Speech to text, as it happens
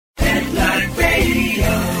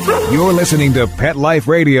You're listening to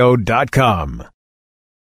PetLifeRadio.com.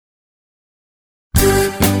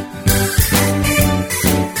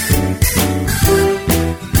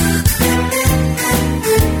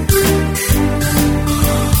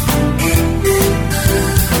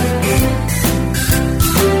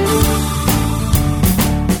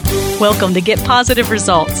 Welcome to Get Positive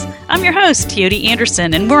Results. I'm your host, Teody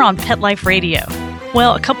Anderson, and we're on Pet Life Radio.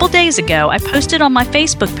 Well, a couple days ago, I posted on my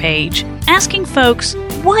Facebook page asking folks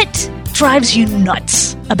what drives you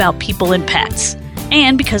nuts about people and pets.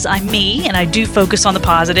 And because I'm me and I do focus on the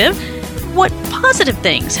positive, what positive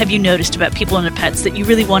things have you noticed about people and their pets that you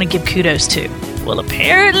really want to give kudos to? Well,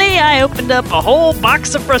 apparently I opened up a whole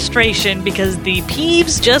box of frustration because the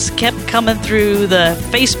peeves just kept coming through the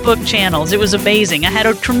Facebook channels. It was amazing. I had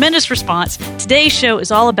a tremendous response. Today's show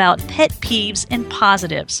is all about pet peeves and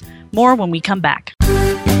positives. More when we come back.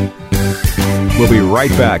 We'll be right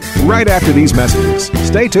back, right after these messages.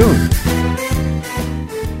 Stay tuned.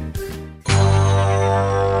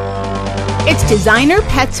 It's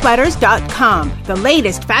DesignerPetSweaters.com, the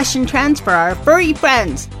latest fashion trends for our furry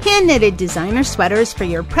friends. Hand-knitted designer sweaters for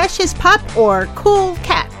your precious pup or cool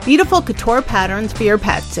cat. Beautiful couture patterns for your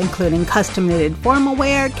pets, including custom-knitted formal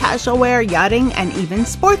wear, casual wear, yachting, and even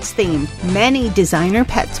sports themed. Many designer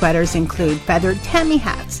pet sweaters include feathered Tammy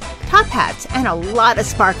hats, top hats, and a lot of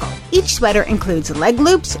sparkle. Each sweater includes leg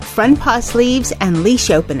loops, front paw sleeves, and leash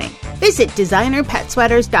opening. Visit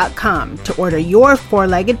DesignerPetSweaters.com to order your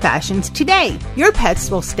four-legged fashions today. Your pets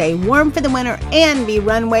will stay warm for the winter and be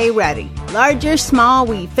runway ready. Large or small,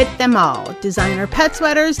 we fit them all.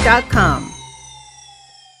 DesignerPetSweaters.com.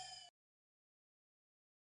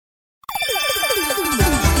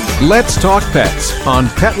 Let's talk pets on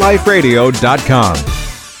PetLifeRadio.com.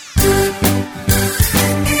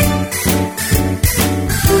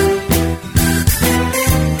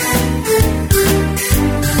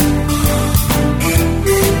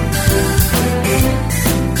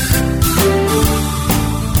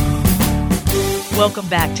 Welcome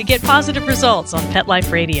back to Get Positive Results on Pet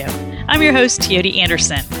Life Radio. I'm your host, Teody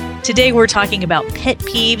Anderson. Today we're talking about pet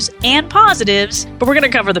peeves and positives, but we're going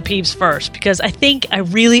to cover the peeves first because I think I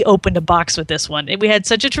really opened a box with this one. We had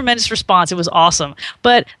such a tremendous response. It was awesome.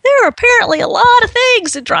 But there are apparently a lot of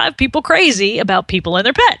things that drive people crazy about people and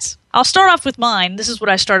their pets. I'll start off with mine. This is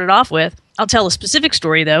what I started off with. I'll tell a specific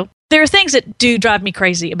story, though. There are things that do drive me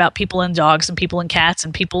crazy about people and dogs and people and cats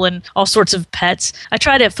and people and all sorts of pets. I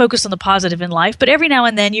try to focus on the positive in life, but every now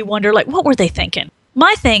and then you wonder, like, what were they thinking?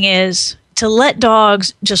 My thing is to let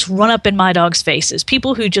dogs just run up in my dog's faces.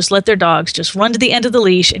 People who just let their dogs just run to the end of the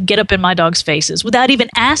leash and get up in my dog's faces without even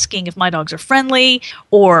asking if my dogs are friendly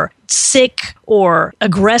or sick or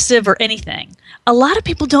aggressive or anything. A lot of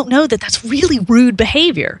people don't know that that's really rude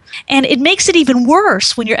behavior. And it makes it even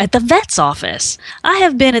worse when you're at the vet's office. I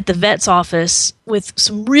have been at the vet's office with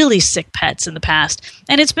some really sick pets in the past,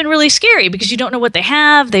 and it's been really scary because you don't know what they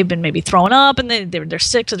have. They've been maybe throwing up, and they're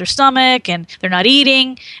sick to their stomach, and they're not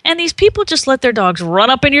eating. And these people just let their dogs run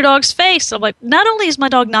up in your dog's face. So I'm like, not only is my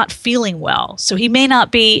dog not feeling well, so he may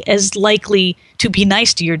not be as likely to be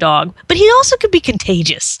nice to your dog, but he also could be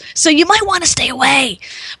contagious. So you might want to stay away.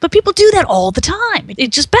 But people do that all the time.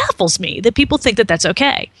 It just baffles me that people think that that's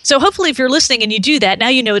okay. So hopefully if you're listening and you do that, now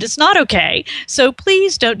you know it's not okay. So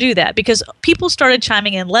please don't do that, because people started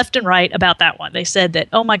chiming in left and right about that one. They said that,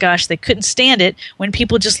 oh my gosh, they couldn't stand it when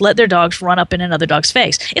people just let their dogs run up in another dog's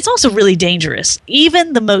face. It's also really dangerous.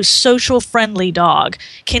 Even the most social friendly dog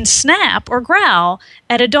can snap or growl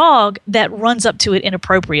at a dog that runs up to it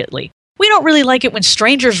inappropriately. We don't really like it when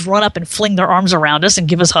strangers run up and fling their arms around us and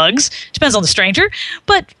give us hugs. Depends on the stranger.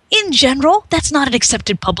 But in general, that's not an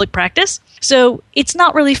accepted public practice. So it's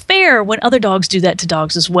not really fair when other dogs do that to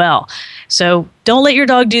dogs as well. So don't let your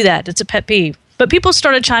dog do that. It's a pet peeve. But people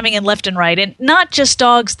started chiming in left and right, and not just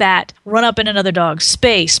dogs that run up in another dog's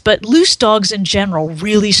space, but loose dogs in general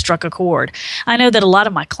really struck a chord. I know that a lot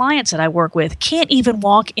of my clients that I work with can't even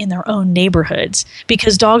walk in their own neighborhoods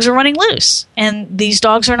because dogs are running loose, and these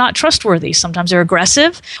dogs are not trustworthy. Sometimes they're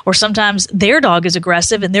aggressive, or sometimes their dog is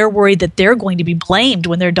aggressive, and they're worried that they're going to be blamed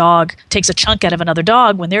when their dog takes a chunk out of another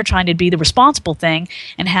dog when they're trying to be the responsible thing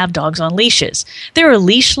and have dogs on leashes. There are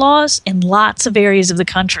leash laws in lots of areas of the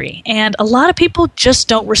country, and a lot of people just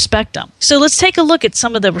don't respect them. So let's take a look at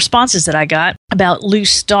some of the responses that I got about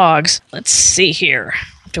loose dogs. Let's see here.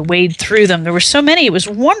 to wade through them. There were so many. It was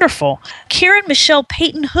wonderful. Karen Michelle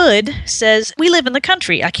Peyton Hood says, we live in the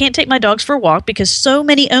country. I can't take my dogs for a walk because so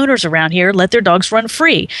many owners around here let their dogs run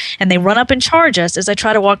free, and they run up and charge us as I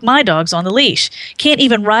try to walk my dogs on the leash. Can't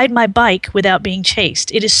even ride my bike without being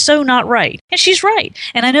chased. It is so not right. And she's right.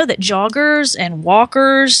 And I know that joggers and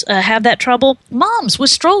walkers have that trouble. Moms with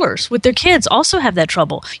strollers with their kids also have that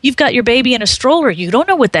trouble. You've got your baby in a stroller. You don't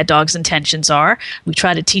know what that dog's intentions are. We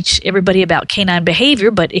try to teach everybody about canine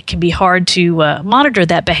behavior, but it can be hard to monitor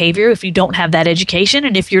that behavior if you don't have that education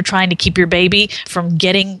and if you're trying to keep your baby from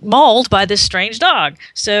getting mauled by this strange dog.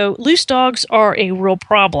 So loose dogs are a real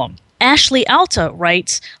problem. Ashley Alta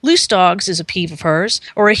writes, loose dogs is a peeve of hers,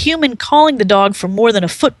 or a human calling the dog from more than a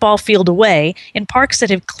football field away in parks that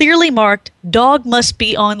have clearly marked dog must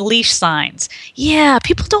be on leash signs. Yeah,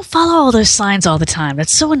 people don't follow all those signs all the time.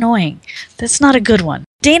 That's so annoying. That's not a good one.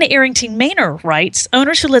 Dana Arrington Maynor writes,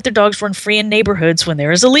 owners who let their dogs run free in neighborhoods when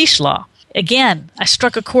there is a leash law. Again, I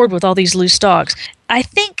struck a chord with all these loose dogs. I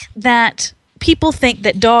think that people think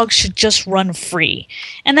that dogs should just run free.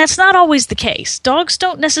 And that's not always the case. Dogs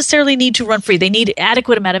don't necessarily need to run free. They need an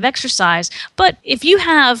adequate amount of exercise. But if you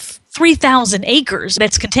have 3,000 acres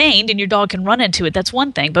that's contained and your dog can run into it, that's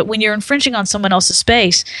one thing. But when you're infringing on someone else's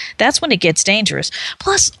space, that's when it gets dangerous.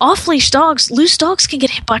 Plus, off-leash dogs, loose dogs can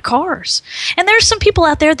get hit by cars. And there's some people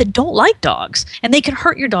out there that don't like dogs, and they can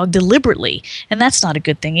hurt your dog deliberately. And that's not a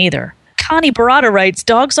good thing either. Connie Barada writes,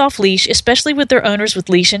 dogs off leash, especially with their owners with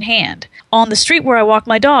leash in hand. On the street where I walk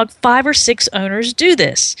my dog, 5 or 6 owners do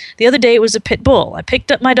this. The other day it was a pit bull. I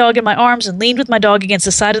picked up my dog in my arms and leaned with my dog against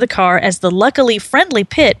the side of the car as the luckily friendly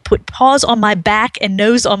pit put paws on my back and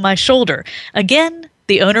nose on my shoulder. Again,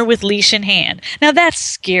 the owner with leash in hand. Now that's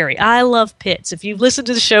scary. I love pits. If you've listened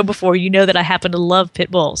to the show before, you know that I happen to love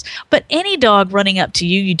pit bulls. But any dog running up to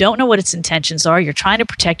you, you don't know what its intentions are. You're trying to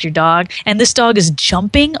protect your dog, and this dog is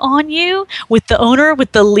jumping on you with the owner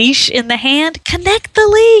with the leash in the hand. Connect the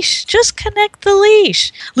leash. Just connect the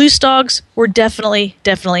leash. Loose dogs were definitely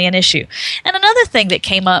an issue. And another thing that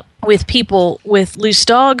came up with people with loose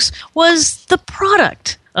dogs was the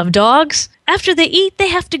product of dogs. After they eat, they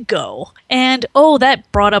have to go. And, that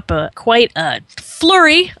brought up quite a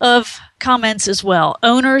flurry of comments as well.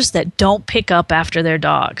 Owners that don't pick up after their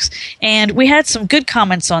dogs. And we had some good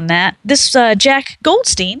comments on that. This Jack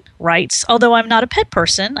Goldstein writes, although I'm not a pet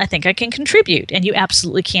person, I think I can contribute. And you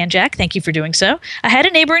absolutely can, Jack. Thank you for doing so. I had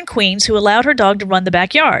a neighbor in Queens who allowed her dog to run the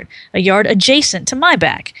backyard, a yard adjacent to my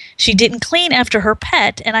back. She didn't clean after her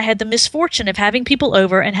pet, and I had the misfortune of having people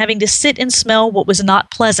over and having to sit and smell what was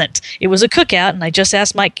not pleasant. It was a cookout, and I just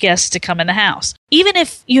asked my guests to come in the house. Even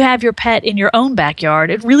if you have your pet in your own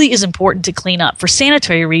backyard, it really is important to clean up for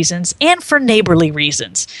sanitary reasons and for neighborly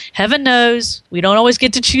reasons. Heaven knows we don't always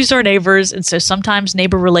get to choose our neighbors, and so sometimes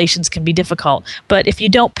neighbor relations can be difficult. But if you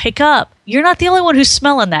don't pick up, you're not the only one who's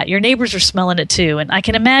smelling that. Your neighbors are smelling it too. And I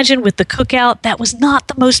can imagine with the cookout, that was not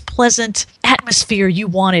the most pleasant atmosphere you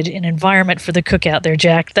wanted an environment for the cookout there,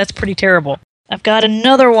 Jack. That's pretty terrible. I've got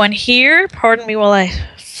another one here. Pardon me while I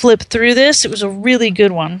flip through this. It was a really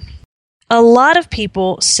good one. A lot of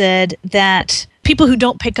people said that people who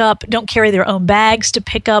don't pick up, don't carry their own bags to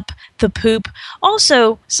pick up the poop.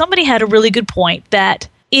 Also, somebody had a really good point that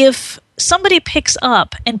if somebody picks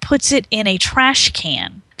up and puts it in a trash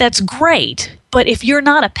can, that's great. But if you're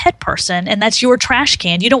not a pet person and that's your trash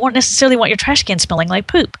can, you don't necessarily want your trash can smelling like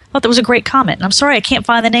poop. I thought that was a great comment. And I'm sorry I can't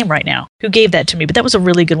find the name right now who gave that to me, but that was a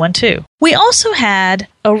really good one too. We also had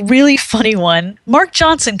a really funny one. Mark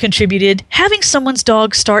Johnson contributed, having someone's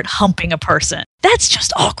dog start humping a person. That's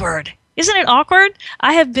just awkward. Isn't it awkward?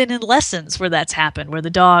 I have been in lessons where that's happened, where the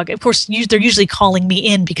dog, of course, they're usually calling me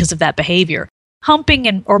in because of that behavior.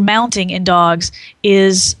 Humping or mounting in dogs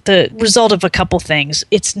is the result of a couple things.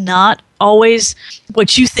 It's not always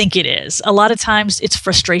what you think it is. A lot of times it's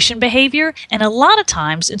frustration behavior, and a lot of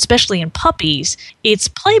times, especially in puppies, it's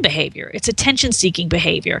play behavior. It's attention-seeking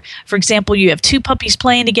behavior. For example, you have 2 puppies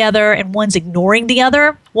playing together and one's ignoring the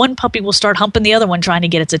other. One puppy will start humping the other one trying to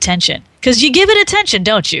get its attention. Because you give it attention,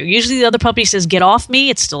 don't you? Usually the other puppy says, get off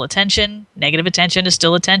me, it's still attention. Negative attention is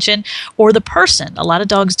still attention. Or the person. A lot of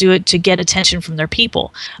dogs do it to get attention from their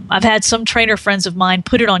people. I've had some trainer friends of mine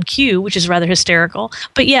put it on cue, which is rather hysterical.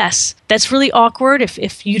 But yes, that's really awkward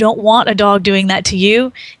if you don't want a dog doing that to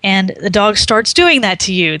you and the dog starts doing that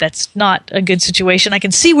to you. That's not a good situation. I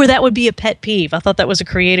can see where that would be a pet peeve. I thought that was a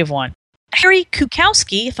creative one. Harry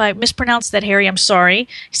Kukowski, if I mispronounced that, Harry, I'm sorry.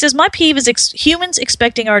 He says, my peeve is humans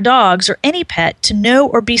expecting our dogs or any pet to know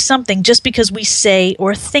or be something just because we say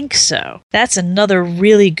or think so. That's another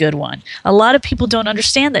really good one. A lot of people don't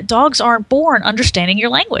understand that dogs aren't born understanding your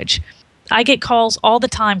language. I get calls all the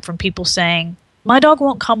time from people saying, my dog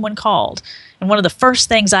won't come when called. And one of the first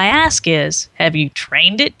things I ask is, have you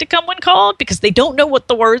trained it to come when called? Because they don't know what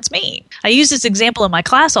the words mean. I use this example in my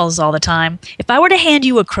class all the time. If I were to hand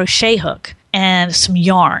you a crochet hook and some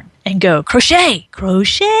yarn and go, crochet,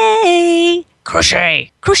 crochet,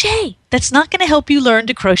 crochet, crochet, that's not going to help you learn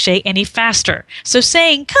to crochet any faster. So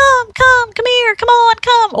saying, come here, come on,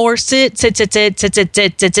 come, or sit,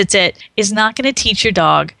 is not going to teach your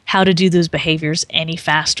dog how to do those behaviors any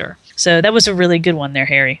faster. So that was a really good one there,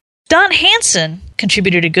 Harry. Don Hansen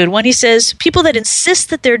contributed a good one. He says, people that insist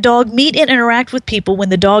that their dog meet and interact with people when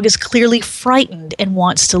the dog is clearly frightened and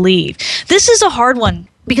wants to leave. This is a hard one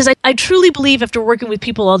because I truly believe, after working with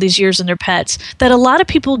people all these years and their pets, that a lot of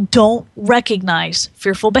people don't recognize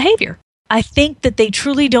fearful behavior. I think that they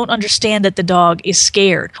truly don't understand that the dog is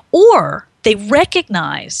scared, or they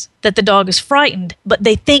recognize that the dog is frightened, but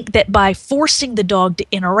they think that by forcing the dog to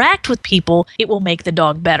interact with people, it will make the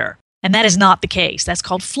dog better. And that is not the case. That's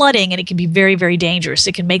called flooding, and it can be very, very dangerous.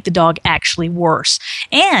 It can make the dog actually worse.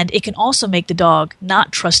 And it can also make the dog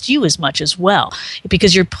not trust you as much as well,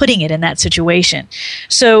 because you're putting it in that situation.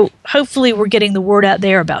 So hopefully we're getting the word out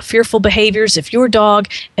there about fearful behaviors. If your dog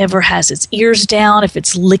ever has its ears down, if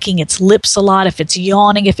it's licking its lips a lot, if it's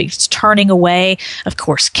yawning, if it's turning away, of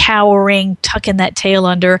course, cowering, tucking that tail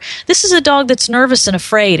under, this is a dog that's nervous and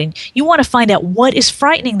afraid. And you want to find out what is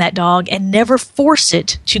frightening that dog and never force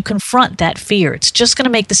it to confront that fear. It's just going to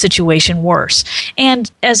make the situation worse. And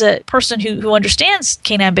as a person who understands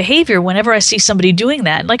canine behavior, whenever I see somebody doing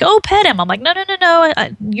that, like, oh, pet him, I'm like, no,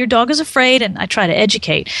 your dog is afraid, and I try to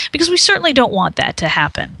educate, because we certainly don't want that to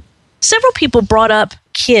happen. Several people brought up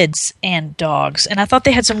kids and dogs, and I thought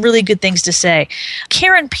they had some really good things to say.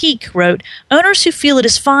 Karen Peake wrote, owners who feel it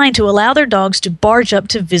is fine to allow their dogs to barge up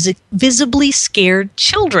to visibly scared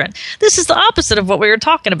children. This is the opposite of what we were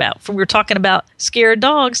talking about. We were talking about scared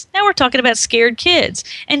dogs, now we're talking about scared kids.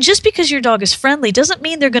 And just because your dog is friendly doesn't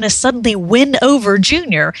mean they're going to suddenly win over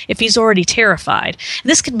Junior if he's already terrified. And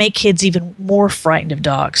this can make kids even more frightened of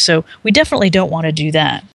dogs, so we definitely don't want to do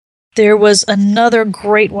that. There was another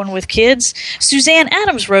great one with kids. Suzanne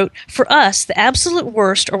Adams wrote, for us, the absolute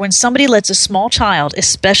worst are when somebody lets a small child,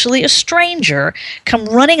 especially a stranger, come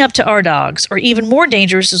running up to our dogs, or even more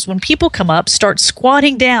dangerous is when people come up, start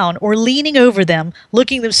squatting down or leaning over them,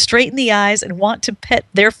 looking them straight in the eyes and want to pet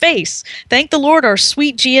their face. Thank the Lord our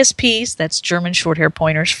sweet GSPs, that's German Shorthair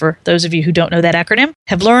Pointers for those of you who don't know that acronym,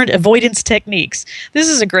 have learned avoidance techniques. This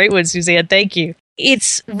is a great one, Suzanne. Thank you.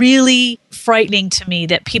 It's really frightening to me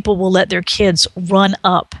that people will let their kids run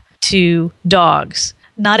up to dogs.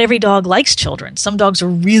 Not every dog likes children. Some dogs are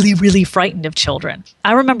really, really frightened of children.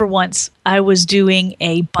 I remember once I was doing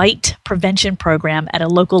a bite prevention program at a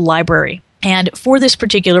local library. And for this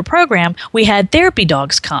particular program, we had therapy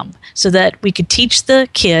dogs come so that we could teach the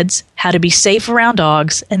kids how to be safe around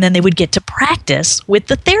dogs, and then they would get to practice with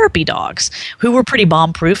the therapy dogs, who were pretty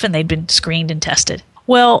bomb-proof and they'd been screened and tested.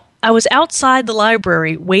 Well, I was outside the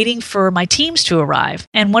library waiting for my teams to arrive,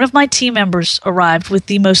 and one of my team members arrived with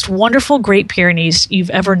the most wonderful Great Pyrenees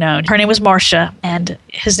you've ever known. Her name was Marcia, and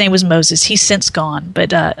his name was Moses. He's since gone,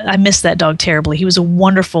 but I miss that dog terribly. He was a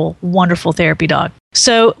wonderful, wonderful therapy dog.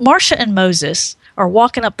 So Marcia and Moses are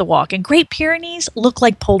walking up the walk, and Great Pyrenees look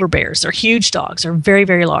like polar bears. They're huge dogs. They're very,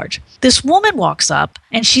 very large. This woman walks up,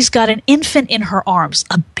 and she's got an infant in her arms,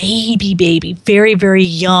 a baby, very, very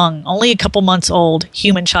young, only a couple months old,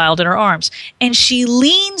 human child in her arms. And she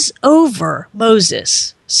leans over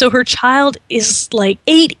Moses, so her child is like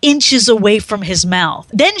 8 inches away from his mouth.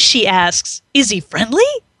 Then she asks, is he friendly?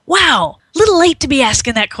 Wow. Little late to be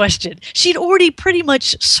asking that question. She'd already pretty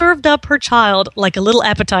much served up her child like a little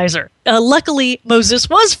appetizer. Luckily, Moses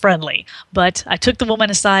was friendly, but I took the woman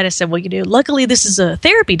aside. I said, well, luckily this is a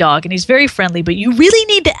therapy dog and he's very friendly, but you really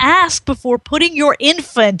need to ask before putting your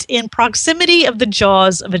infant in proximity of the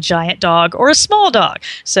jaws of a giant dog or a small dog.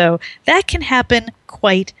 So that can happen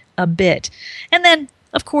quite a bit. And then,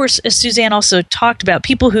 of course, as Suzanne also talked about,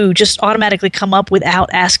 people who just automatically come up without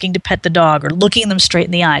asking to pet the dog or looking them straight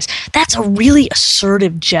in the eyes. That's a really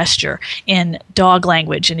assertive gesture in dog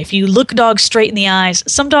language. And if you look dogs straight in the eyes,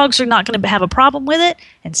 some dogs are not going to have a problem with it,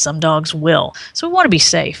 and some dogs will. So we want to be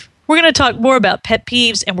safe. We're going to talk more about pet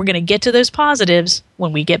peeves, and we're going to get to those positives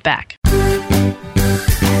when we get back.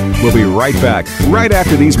 We'll be right back, right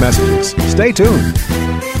after these messages. Stay tuned.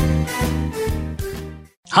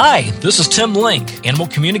 Hi, this is Tim Link, animal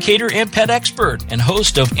communicator and pet expert and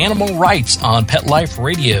host of Animal Rights on Pet Life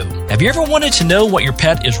Radio. Have you ever wanted to know what your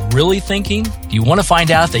pet is really thinking? Do you want to find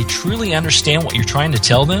out if they truly understand what you're trying to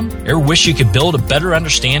tell them? Ever wish you could build a better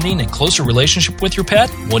understanding and closer relationship with your pet?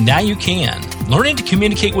 Well, now you can. Learning to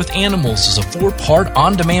communicate with animals is a 4-part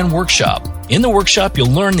on-demand workshop. In the workshop,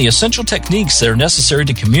 you'll learn the essential techniques that are necessary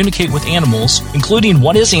to communicate with animals, including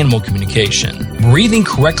what is animal communication, breathing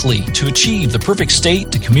correctly to achieve the perfect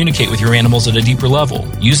state to communicate with your animals at a deeper level,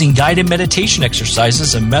 using guided meditation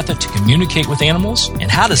exercises and method to communicate with animals,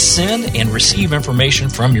 and how to send and receive information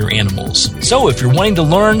from your animals. So if you're wanting to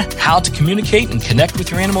learn how to communicate and connect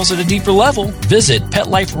with your animals at a deeper level, visit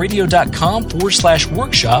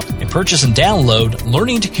PetLifeRadio.com/workshop and purchase and download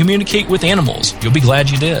Learning to Communicate with Animals. You'll be glad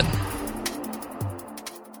you did.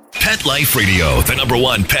 Pet Life Radio, the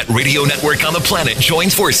 #1 pet radio network on the planet,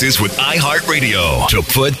 joins forces with iHeartRadio to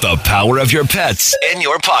put the power of your pets in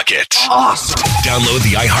your pocket. Awesome. Download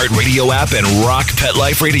the iHeartRadio app and rock Pet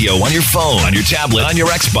Life Radio on your phone, on your tablet, on your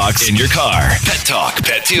Xbox, in your car. Pet talk,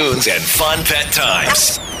 pet tunes, and fun pet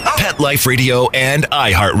times. Pet Life Radio and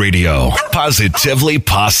iHeartRadio. Positively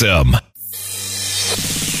Possum.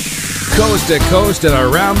 Coast to coast and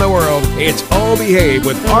around the world, it's All Behave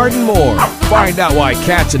with Arden Moore. Find out why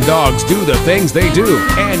cats and dogs do the things they do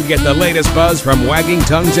and get the latest buzz from wagging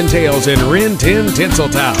tongues and tails in Rin Tin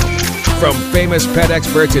Tinseltown. From famous pet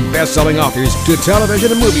experts and best-selling authors to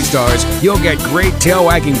television and movie stars, you'll get great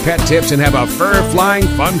tail-wagging pet tips and have a fur-flying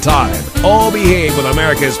fun time. All Behave with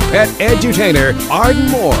America's pet edutainer,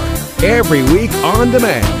 Arden Moore. Every week on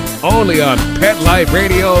demand, only on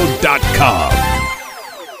PetLifeRadio.com.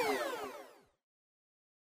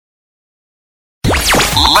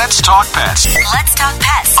 Let's talk pets. Let's talk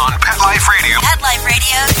pets On Pet Life Radio. Pet Life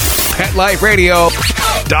Radio.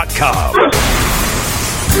 PetLifeRadio.com.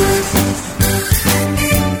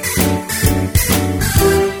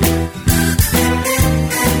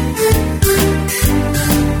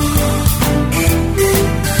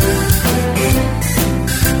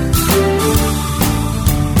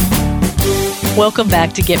 Welcome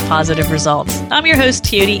back to Get Positive Results. I'm your host,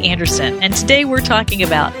 Teody Anderson, and today we're talking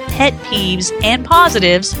about pet peeves and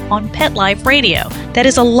positives on Pet Life Radio. That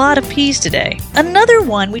is a lot of peas today. Another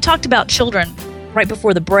one, we talked about children right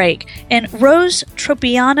before the break, and Rose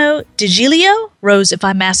Tropiano DiGilio. Rose, if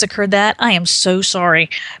I massacred that, I am so sorry.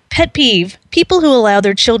 Pet peeve, people who allow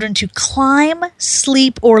their children to climb,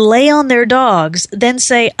 sleep, or lay on their dogs, then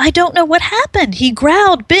say, I don't know what happened. He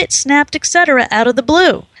growled, bit, snapped, etc. out of the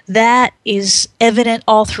blue. That is evident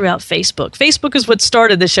all throughout Facebook. Facebook is what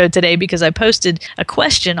started the show today because I posted a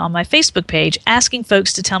question on my Facebook page asking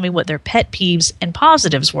folks to tell me what their pet peeves and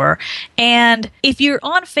positives were. And if you're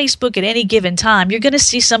on Facebook at any given time, you're going to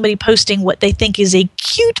see somebody posting what they think is a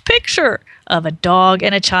cute picture of a dog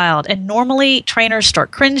and a child. And normally trainers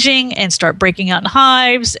start cringing and start breaking out in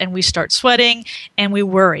hives, and we start sweating and we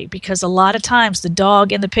worry because a lot of times the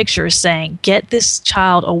dog in the picture is saying, get this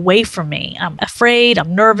child away from me. I'm afraid,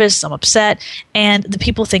 I'm nervous, I'm upset, and the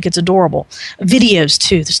people think it's adorable. Videos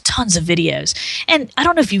too, there's tons of videos. And I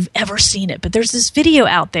don't know if you've ever seen it, but there's this video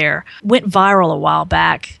out there, went viral a while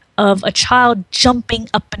back, of a child jumping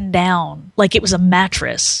up and down like it was a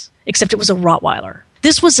mattress, except it was a Rottweiler.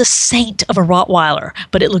 This was a saint of a Rottweiler,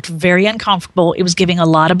 but it looked very uncomfortable. It was giving a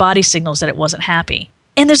lot of body signals that it wasn't happy.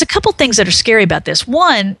 And there's a couple things that are scary about this.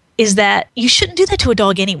 One is that you shouldn't do that to a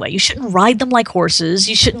dog anyway. You shouldn't ride them like horses.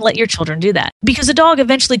 You shouldn't let your children do that because a dog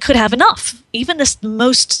eventually could have enough. Even the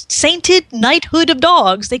most sainted knighthood of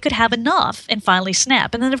dogs, they could have enough and finally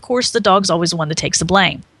snap. And then, of course, the dog's always the one that takes the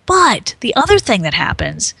blame. But the other thing that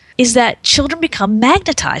happens is that children become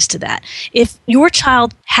magnetized to that. If your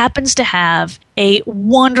child happens to have a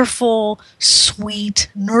wonderful, sweet,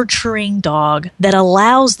 nurturing dog that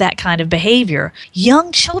allows that kind of behavior,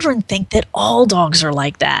 young children think that all dogs are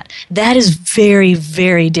like that. That is very,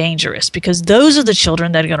 very dangerous because those are the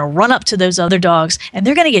children that are going to run up to those other dogs and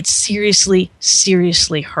they're going to get seriously,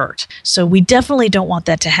 seriously hurt. So we definitely don't want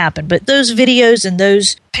that to happen. But those videos and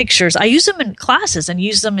those pictures, I use them in classes and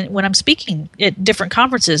use them when I'm speaking at different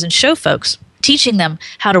conferences and show folks, teaching them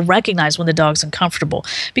how to recognize when the dog's uncomfortable.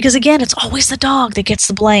 Because again, it's always the dog that gets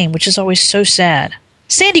the blame, which is always so sad.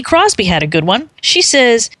 Sandy Crosby had a good one. She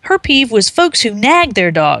says her peeve was folks who nag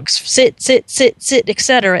their dogs, sit, sit, sit, sit,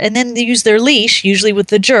 etc., and then they use their leash, usually with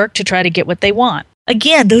the jerk, to try to get what they want.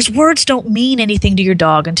 Again, those words don't mean anything to your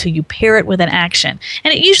dog until you pair it with an action.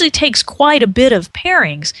 And it usually takes quite a bit of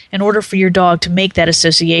pairings in order for your dog to make that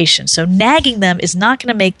association. So nagging them is not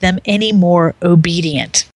going to make them any more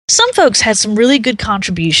obedient. Some folks had some really good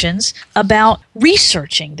contributions about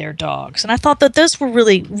researching their dogs. And I thought that those were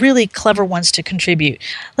really, really clever ones to contribute.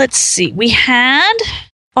 Let's see. We had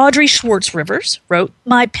Audrey Schwartz Rivers wrote,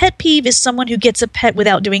 "My pet peeve is someone who gets a pet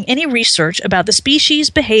without doing any research about the species,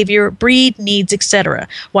 behavior, breed, needs, etc.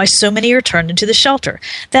 Why so many are turned into the shelter."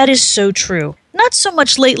 That is so true. Not so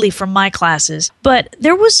much lately from my classes, but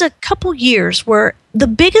there was a couple years where the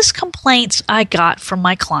biggest complaints I got from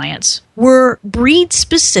my clients were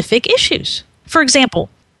breed-specific issues. For example,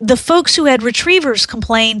 the folks who had retrievers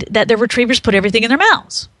complained that their retrievers put everything in their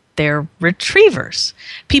mouths. They're retrievers.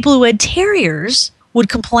 People who had terriers would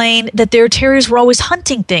complain that their terriers were always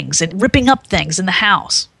hunting things and ripping up things in the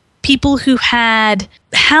house. People who had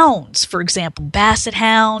hounds, for example, basset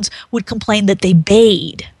hounds, would complain that they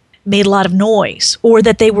bayed, made a lot of noise, or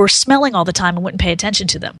that they were smelling all the time and wouldn't pay attention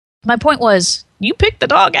to them. My point was, you pick the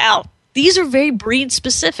dog out. These are very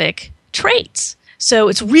breed-specific traits. So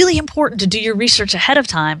it's really important to do your research ahead of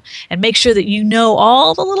time and make sure that you know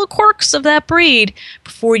all the little quirks of that breed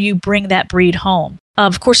before you bring that breed home.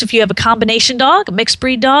 Of course, if you have a combination dog, a mixed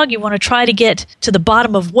breed dog, you want to try to get to the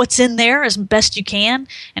bottom of what's in there as best you can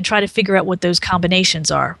and try to figure out what those combinations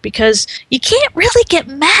are, because you can't really get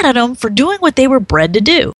mad at them for doing what they were bred to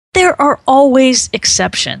do. There are always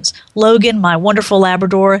exceptions. Logan, my wonderful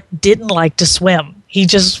Labrador, didn't like to swim. He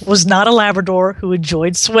just was not a Labrador who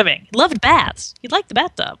enjoyed swimming. He loved baths. He liked the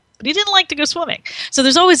bathtub, but he didn't like to go swimming. So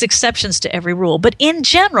there's always exceptions to every rule. But in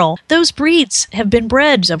general, those breeds have been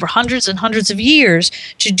bred over hundreds and hundreds of years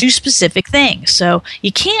to do specific things. So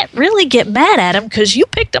you can't really get mad at them because you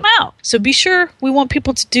picked them out. So be sure we want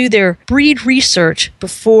people to do their breed research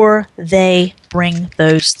before they bring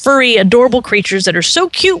those furry, adorable creatures that are so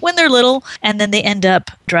cute when they're little, and then they end up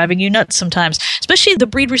driving you nuts sometimes. Especially the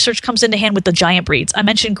breed research comes into hand with the giant breeds. I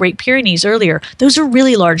mentioned Great Pyrenees earlier. Those are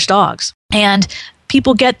really large dogs. And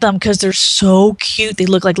people get them because they're so cute. They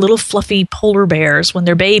look like little fluffy polar bears when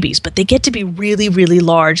they're babies, but they get to be really, really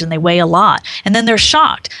large and they weigh a lot. And then they're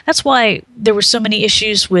shocked. That's why there were so many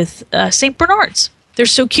issues with St. Bernards. They're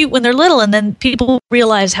so cute when they're little, and then people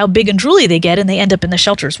realize how big and drooly they get, and they end up in the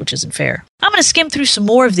shelters, which isn't fair. I'm going to skim through some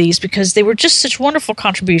more of these because they were just such wonderful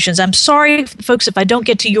contributions. I'm sorry, folks, if I don't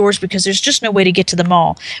get to yours because there's just no way to get to them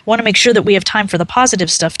all. I want to make sure that we have time for the positive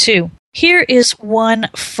stuff, too. Here is one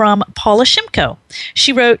from Paula Shimko.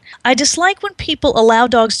 She wrote, "I dislike when people allow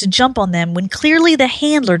dogs to jump on them when clearly the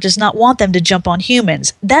handler does not want them to jump on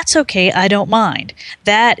humans. That's okay, I don't mind."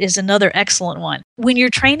 That is another excellent one. When you're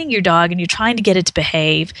training your dog and you're trying to get it to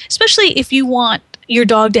behave, especially if you want your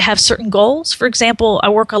dog to have certain goals. For example, I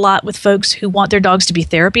work a lot with folks who want their dogs to be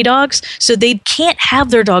therapy dogs, so they can't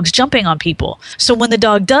have their dogs jumping on people. So when the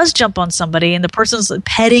dog does jump on somebody and the person's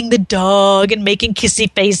petting the dog and making kissy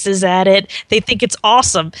faces at it, they think it's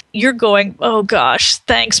awesome. You're going, "Oh gosh,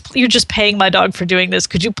 thanks. You're just paying my dog for doing this.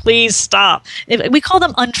 Could you please stop?" We call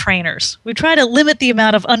them untrainers. We try to limit the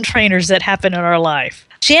amount of untrainers that happen in our life.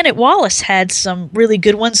 Janet Wallace had some really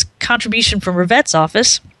good ones, contribution from her vet's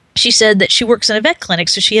office. She said that she works in a vet clinic,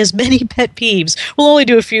 so she has many pet peeves. We'll only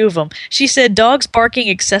do a few of them. She said dogs barking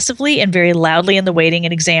excessively and very loudly in the waiting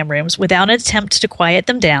and exam rooms without an attempt to quiet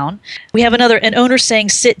them down. We have an owner saying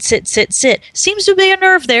sit, sit, sit, sit. Seems to be a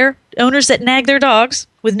nerve there. Owners that nag their dogs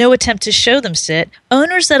with no attempt to show them sit.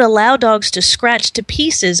 Owners that allow dogs to scratch to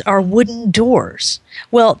pieces our wooden doors.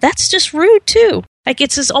 Well, that's just rude too. Like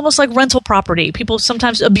it's almost like rental property. People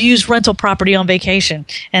sometimes abuse rental property on vacation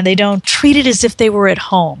and they don't treat it as if they were at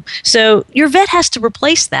home. So your vet has to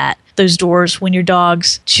replace those doors when your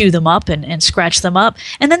dogs chew them up and scratch them up.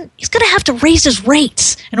 And then he's going to have to raise his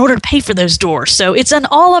rates in order to pay for those doors. So it's in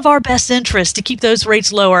all of our best interest to keep those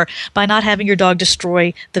rates lower by not having your dog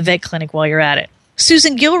destroy the vet clinic while you're at it.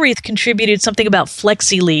 Susan Gilreath contributed something about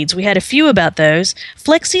flexi leads. We had a few about those.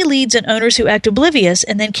 Flexi leads and owners who act oblivious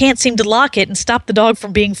and then can't seem to lock it and stop the dog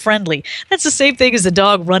from being friendly. That's the same thing as the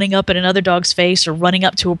dog running up at another dog's face or running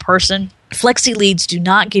up to a person. Flexi leads do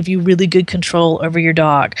not give you really good control over your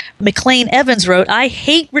dog. McLean Evans wrote, "I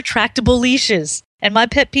hate retractable leashes. And my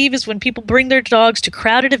pet peeve is when people bring their dogs to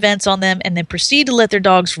crowded events on them and then proceed to let their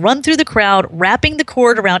dogs run through the crowd, wrapping the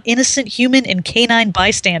cord around innocent human and canine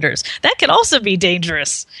bystanders. That can also be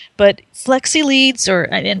dangerous. But flexi leads,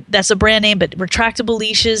 and that's a brand name, but retractable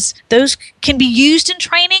leashes, those can be used in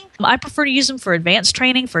training. I prefer to use them for advanced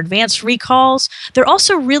training, for advanced recalls. They're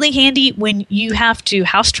also really handy when you have to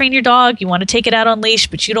house train your dog. You want to take it out on leash,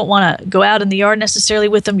 but you don't want to go out in the yard necessarily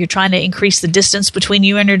with them. You're trying to increase the distance between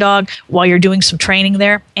you and your dog while you're doing some training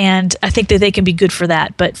there. And I think that they can be good for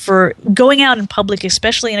that. But for going out in public,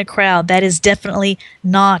 especially in a crowd, that is definitely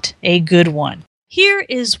not a good one. Here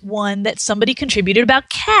is one that somebody contributed about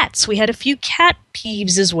cats. We had a few cat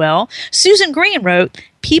peeves as well. Susan Green wrote,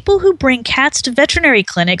 people who bring cats to veterinary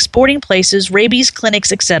clinics, boarding places, rabies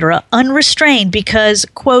clinics, etc., unrestrained because,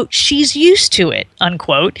 quote, she's used to it,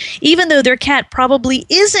 unquote, even though their cat probably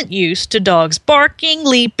isn't used to dogs barking,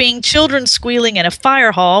 leaping, children squealing in a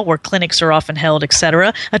fire hall where clinics are often held,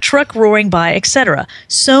 etc., a truck roaring by, etc.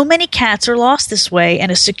 So many cats are lost this way,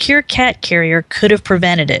 and a secure cat carrier could have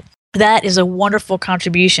prevented it. That is a wonderful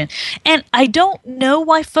contribution. And I don't know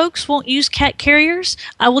why folks won't use cat carriers.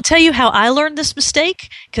 I will tell you how I learned this mistake,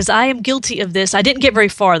 because I am guilty of this. I didn't get very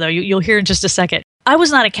far, though. You'll hear in just a second. I was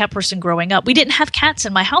not a cat person growing up. We didn't have cats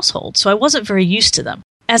in my household, so I wasn't very used to them.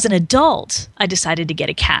 As an adult, I decided to get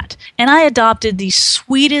a cat, and I adopted the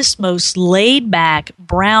sweetest, most laid-back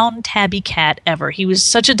brown tabby cat ever. He was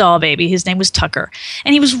such a doll baby. His name was Tucker,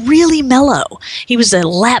 and he was really mellow. He was a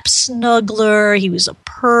lap snuggler. He was a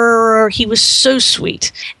purrer. He was so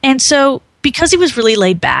sweet. And so, because he was really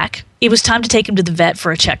laid back, it was time to take him to the vet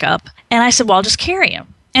for a checkup, and I said, well, I'll just carry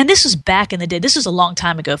him. And this was back in the day. This was a long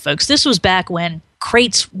time ago, folks. This was back when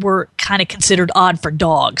crates were kind of considered odd for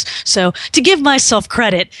dogs. So to give myself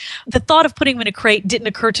credit, the thought of putting him in a crate didn't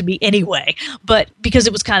occur to me anyway, but because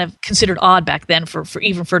it was kind of considered odd back then for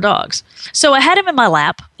even for dogs. So I had him in my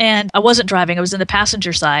lap, and I wasn't driving. I was in the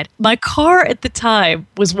passenger side. My car at the time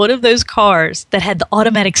was one of those cars that had the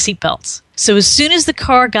automatic seatbelts. So as soon as the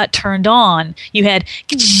car got turned on, you had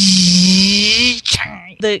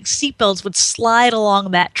the seatbelts would slide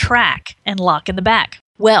along that track and lock in the back.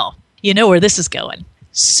 Well, you know where this is going.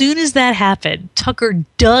 Soon as that happened, Tucker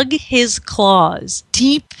dug his claws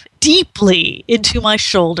deeply into my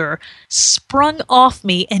shoulder, sprung off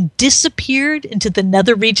me, and disappeared into the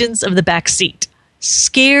nether regions of the back seat.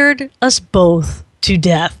 Scared us both to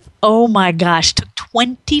death. Oh my gosh, took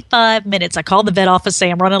 25 minutes. I called the vet office,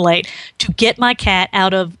 saying I'm running late, to get my cat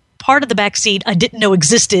out of part of the back seat I didn't know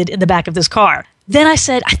existed in the back of this car. Then I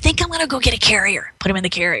said, I think I'm going to go get a carrier. Put him in the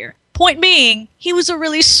carrier. Point being, he was a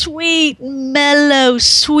really sweet, mellow,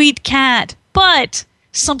 sweet cat. But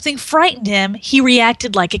something frightened him. He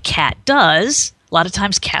reacted like a cat does. A lot of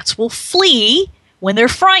times cats will flee when they're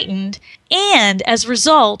frightened. And as a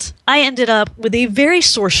result, I ended up with a very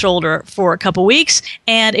sore shoulder for a couple weeks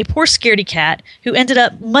and a poor scaredy cat who ended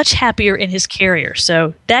up much happier in his carrier.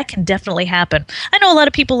 So that can definitely happen. I know a lot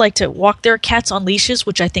of people like to walk their cats on leashes,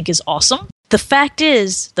 which I think is awesome. The fact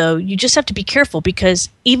is, though, you just have to be careful, because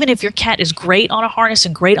even if your cat is great on a harness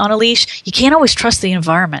and great on a leash, you can't always trust the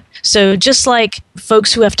environment. So just like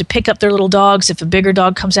folks who have to pick up their little dogs, if a bigger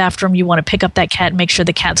dog comes after them, you want to pick up that cat and make sure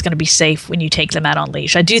the cat's going to be safe when you take them out on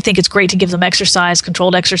leash. I do think it's great to give them exercise,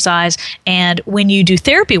 controlled exercise, and when you do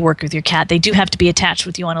therapy work with your cat, they do have to be attached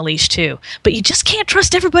with you on a leash too. But you just can't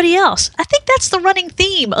trust everybody else. I think that's the running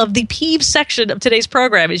theme of the peeves section of today's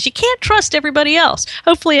program, is you can't trust everybody else.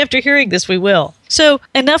 Hopefully after hearing this, we will. So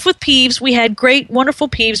enough with peeves. We had great, wonderful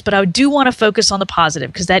peeves, but I do want to focus on the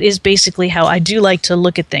positive, because that is basically how I do like to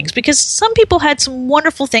look at things, because some people had some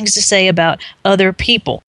wonderful things to say about other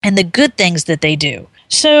people and the good things that they do.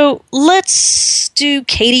 So let's do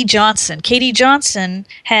Katie Johnson. Katie Johnson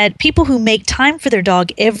had people who make time for their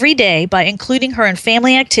dog every day by including her in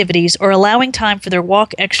family activities or allowing time for their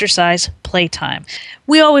walk, exercise, playtime.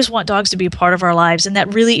 We always want dogs to be a part of our lives, and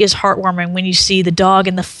that really is heartwarming when you see the dog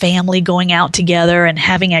and the family going out together and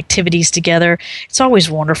having activities together. It's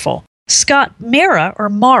always wonderful. Scott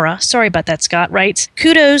Mara, sorry about that, Scott, writes,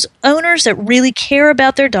 kudos, owners that really care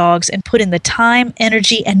about their dogs and put in the time,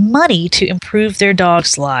 energy, and money to improve their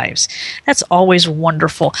dogs' lives. That's always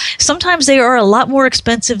wonderful. Sometimes they are a lot more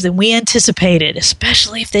expensive than we anticipated,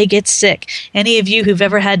 especially if they get sick. Any of you who've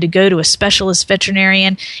ever had to go to a specialist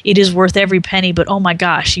veterinarian, it is worth every penny, but oh my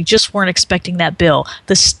gosh, you just weren't expecting that bill.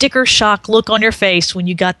 The sticker shock look on your face when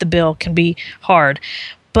you got the bill can be hard.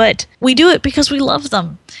 But we do it because we love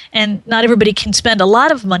them. And not everybody can spend a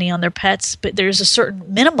lot of money on their pets, but there's a certain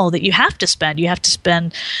minimal that you have to spend. You have to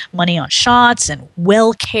spend money on shots and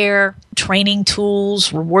well care, training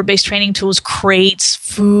tools, reward-based training tools, crates,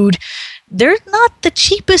 food. They're not the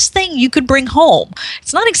cheapest thing you could bring home.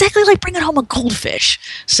 It's not exactly like bringing home a goldfish.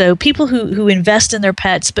 So people who invest in their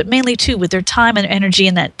pets, but mainly too with their time and energy,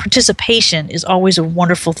 and that participation is always a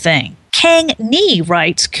wonderful thing. Kang Nee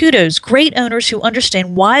writes, kudos, great owners who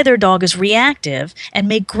understand why their dog is reactive and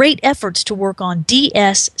make great efforts to work on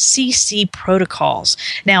DSCC protocols.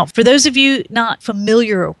 Now, for those of you not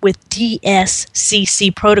familiar with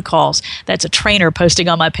DSCC protocols, that's a trainer posting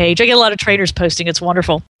on my page. I get a lot of trainers posting. It's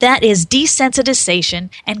wonderful. That is desensitization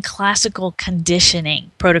and classical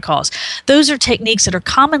conditioning protocols. Those are techniques that are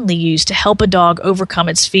commonly used to help a dog overcome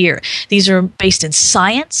its fear. These are based in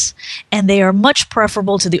science, and they are much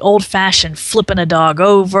preferable to the old-fashioned flipping a dog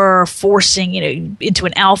over, forcing into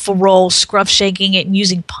an alpha roll, scruff shaking it, and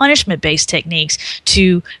using punishment-based techniques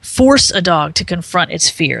to force a dog to confront its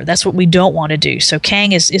fear. That's what we don't want to do. So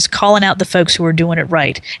Kang is calling out the folks who are doing it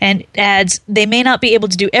right, and adds, they may not be able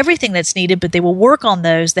to do everything that's needed, but they will work on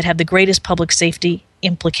those that have the greatest public safety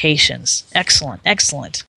implications. Excellent,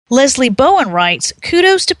 excellent. Leslie Bowen writes,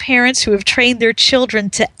 kudos to parents who have trained their children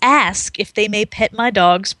to ask if they may pet my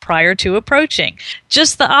dogs prior to approaching.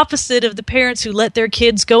 Just the opposite of the parents who let their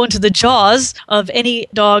kids go into the jaws of any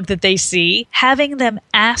dog that they see. Having them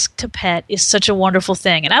ask to pet is such a wonderful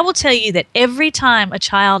thing. And I will tell you that every time a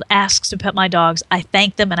child asks to pet my dogs, I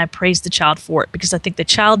thank them and I praise the child for it, because I think the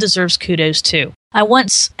child deserves kudos too. I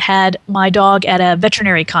once had my dog at a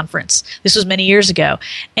veterinary conference. This was many years ago.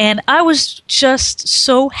 And I was just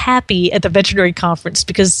so happy at the veterinary conference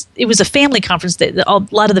because it was a family conference. A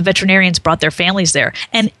lot of the veterinarians brought their families there.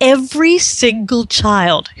 And every single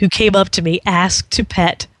child who came up to me asked to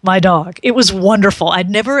pet my dog. It was wonderful. I'd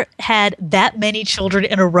never had that many children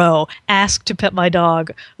in a row ask to pet my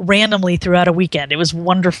dog randomly throughout a weekend. It was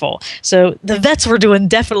wonderful. So the vets were doing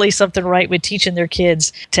definitely something right with teaching their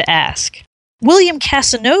kids to ask. William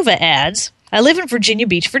Casanova adds, I live in Virginia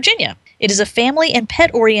Beach, Virginia. It is a family and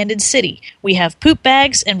pet-oriented city. We have poop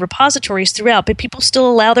bags and repositories throughout, but people still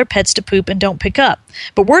allow their pets to poop and don't pick up.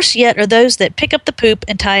 But worse yet are those that pick up the poop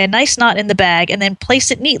and tie a nice knot in the bag and then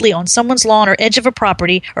place it neatly on someone's lawn or edge of a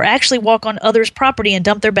property, or actually walk on others' property and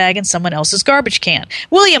dump their bag in someone else's garbage can.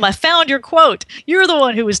 William, I found your quote. You're the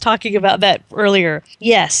one who was talking about that earlier.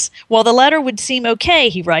 Yes, while the latter would seem okay,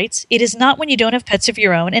 he writes, it is not when you don't have pets of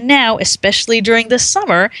your own, and now, especially during the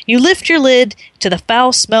summer, you lift your lid to the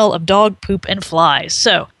foul smell of dog poop and flies.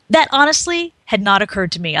 So that honestly had not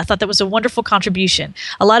occurred to me. I thought that was a wonderful contribution.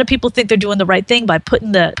 A lot of people think they're doing the right thing by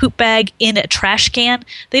putting the poop bag in a trash can.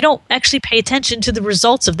 They don't actually pay attention to the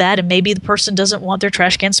results of that, and maybe the person doesn't want their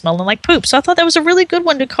trash can smelling like poop. So I thought that was a really good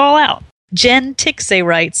one to call out. Jen Tixey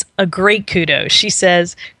writes a great kudos. She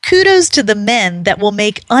says, kudos to the men that will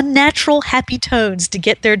make unnatural happy tones to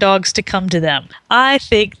get their dogs to come to them. I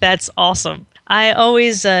think that's awesome. I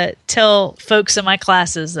always tell folks in my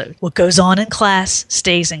classes that what goes on in class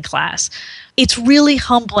stays in class. It's really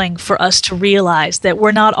humbling for us to realize that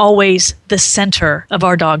we're not always the center of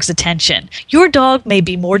our dog's attention. Your dog may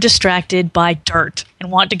be more distracted by dirt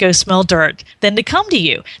and want to go smell dirt than to come to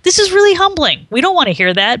you. This is really humbling. We don't want to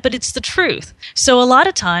hear that, but it's the truth. So a lot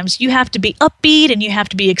of times you have to be upbeat and you have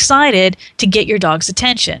to be excited to get your dog's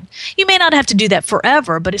attention. You may not have to do that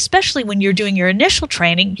forever, but especially when you're doing your initial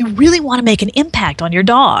training, you really want to make an impact on your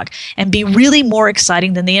dog and be really more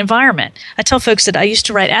exciting than the environment. I tell folks that I used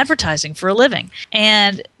to write advertising for a living,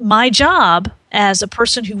 and my job as a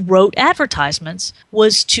person who wrote advertisements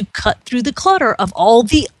was to cut through the clutter of all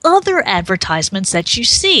the other advertisements that you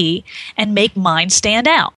see and make mine stand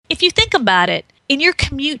out. If you think about it, in your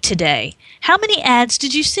commute today, how many ads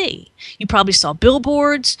did you see? You probably saw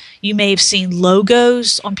billboards. You may have seen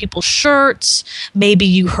logos on people's shirts. Maybe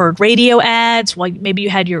you heard radio ads. Maybe you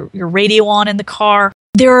had your radio on in the car.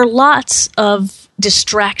 There are lots of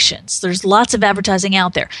distractions. There's lots of advertising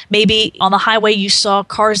out there. Maybe on the highway you saw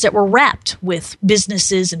cars that were wrapped with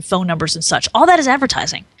businesses and phone numbers and such. All that is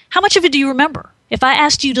advertising. How much of it do you remember? If I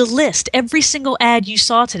asked you to list every single ad you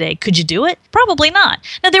saw today, could you do it? Probably not.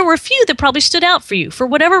 Now, there were a few that probably stood out for you. For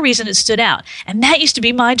whatever reason, it stood out. And that used to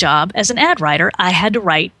be my job as an ad writer. I had to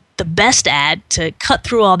write the best ad to cut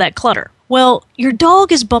through all that clutter. Well, your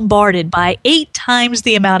dog is bombarded by 8 times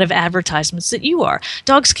the amount of advertisements that you are.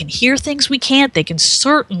 Dogs can hear things we can't. They can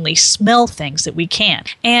certainly smell things that we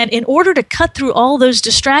can't. And in order to cut through all those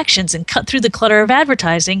distractions and cut through the clutter of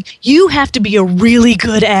advertising, you have to be a really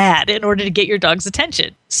good ad in order to get your dog's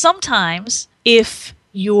attention. Sometimes, if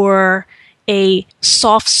you're a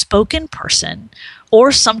soft-spoken person,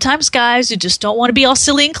 or sometimes guys who just don't want to be all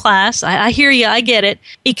silly in class, I hear you, I get it,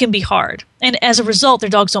 it can be hard. And as a result, their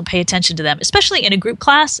dogs don't pay attention to them, especially in a group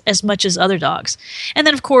class, as much as other dogs. And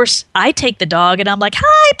then, of course, I take the dog and I'm like,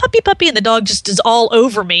 hi, puppy, puppy. And the dog just is all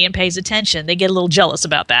over me and pays attention. They get a little jealous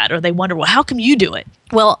about that, or they wonder, well, how come you do it?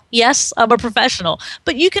 Well, yes, I'm a professional,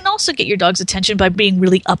 but you can also get your dog's attention by being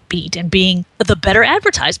really upbeat and being the better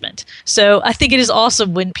advertisement. So I think it is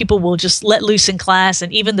awesome when people will just let loose in class,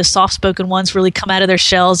 and even the soft-spoken ones really come out of their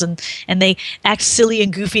shells and they act silly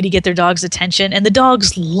and goofy to get their dog's attention. And the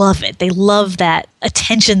dogs love it. They love that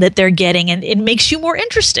attention that they're getting, and it makes you more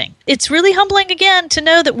interesting. It's really humbling, again, to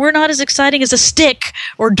know that we're not as exciting as a stick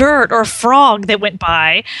or dirt or a frog that went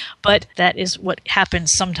by, but that is what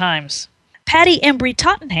happens sometimes. Patty Embry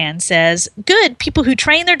Tottenham says, good, people who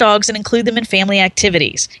train their dogs and include them in family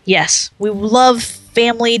activities. Yes, we love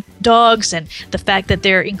family dogs and the fact that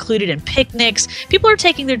they're included in picnics. People are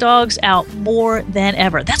taking their dogs out more than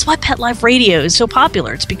ever. That's why Pet Life Radio is so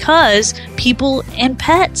popular. It's because people and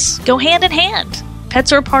pets go hand in hand.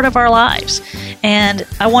 Pets are a part of our lives. And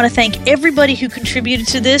I want to thank everybody who contributed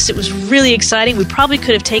to this. It was really exciting. We probably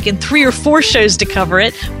could have taken 3 or 4 shows to cover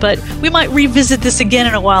it, but we might revisit this again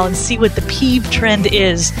in a while and see what the peeve trend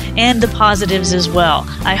is and the positives as well.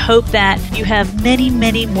 I hope that you have many,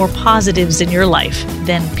 many more positives in your life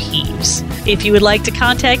than peeves. If you would like to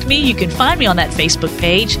contact me, you can find me on that Facebook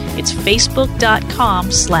page. It's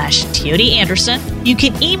facebook.com/Teody Anderson. You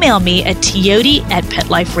can email me at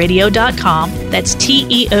teody@petliferadio.com. That's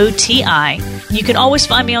TEOTI. You can always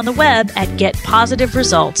find me on the web at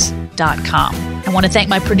getpositiveresults.com. I want to thank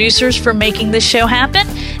my producers for making this show happen.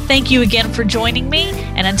 Thank you again for joining me.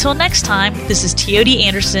 And until next time, this is Teody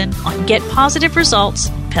Anderson on Get Positive Results,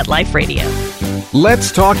 Pet Life Radio.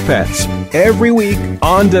 Let's Talk Pets, every week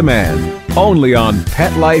on demand, only on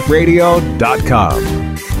PetLifeRadio.com.